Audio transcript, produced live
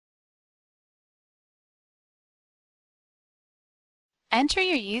Enter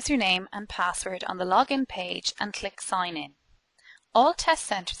your username and password on the login page and click Sign In. All test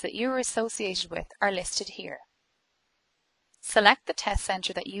centres that you are associated with are listed here. Select the test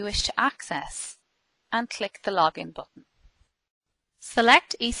centre that you wish to access and click the Login button.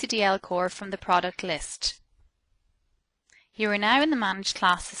 Select ECDL Core from the product list. You are now in the Manage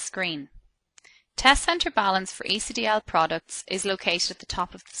Classes screen. Test Centre balance for ECDL products is located at the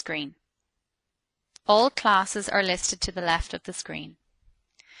top of the screen. All classes are listed to the left of the screen.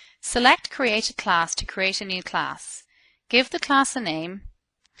 Select Create a Class to create a new class. Give the class a name,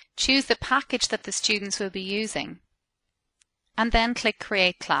 choose the package that the students will be using, and then click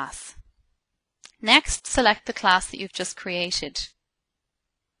Create Class. Next, select the class that you've just created.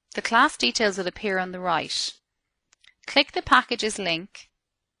 The class details will appear on the right. Click the Packages link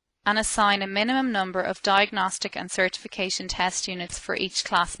and assign a minimum number of diagnostic and certification test units for each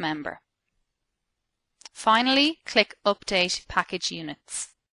class member. Finally, click Update Package Units.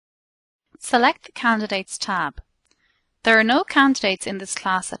 Select the Candidates tab. There are no candidates in this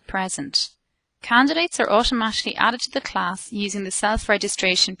class at present. Candidates are automatically added to the class using the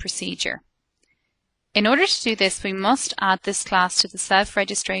self-registration procedure. In order to do this, we must add this class to the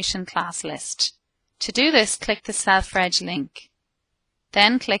self-registration class list. To do this, click the Self-Reg link.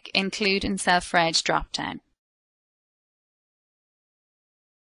 Then click Include in Self-Reg drop-down.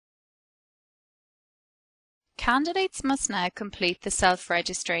 Candidates must now complete the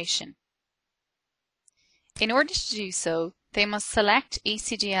self-registration. In order to do so, they must select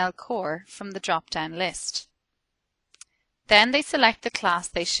ECDL Core from the drop-down list. Then they select the class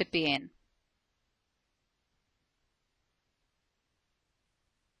they should be in.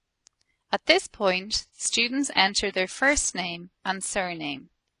 At this point, students enter their first name and surname,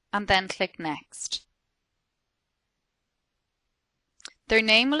 and then click Next. Their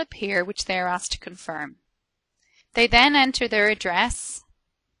name will appear, which they are asked to confirm. They then enter their address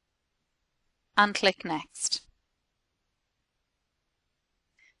and click Next.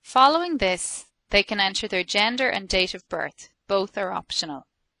 Following this, they can enter their gender and date of birth. Both are optional.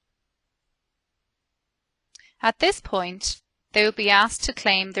 At this point, they will be asked to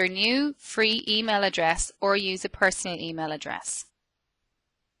claim their new free email address or use a personal email address.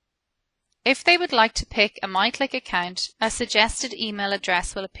 If they would like to pick a MyClick account, a suggested email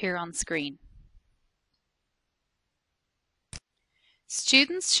address will appear on screen.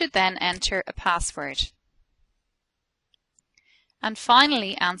 Students should then enter a password. And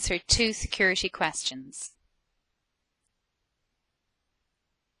finally answer 2 security questions.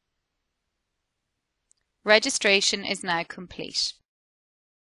 Registration is now complete.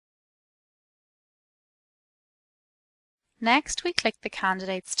 Next, we click the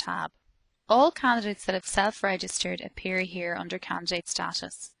Candidates tab. All candidates that have self-registered appear here under Candidate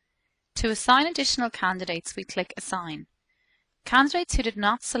Status. To assign additional candidates, we click Assign. Candidates who did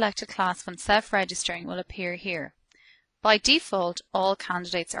not select a class when self-registering will appear here. By default, all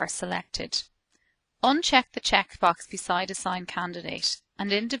candidates are selected. Uncheck the checkbox beside Assign Candidate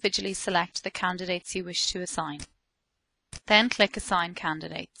and individually select the candidates you wish to assign. Then click Assign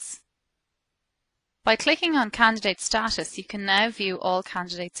Candidates. By clicking on Candidate Status, you can now view all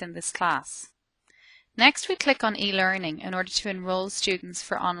candidates in this class. Next, we click on e-learning in order to enroll students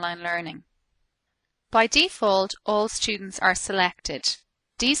for online learning. By default, all students are selected.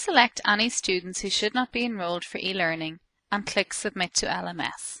 Deselect any students who should not be enrolled for e-learning and click Submit to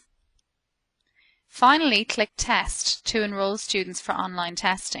LMS. Finally, click Test to enroll students for online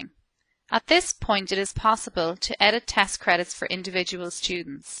testing. At this point, it is possible to edit test credits for individual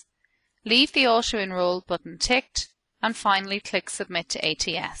students. Leave the Auto Enroll button ticked and finally click Submit to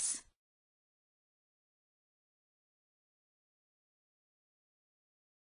ATS.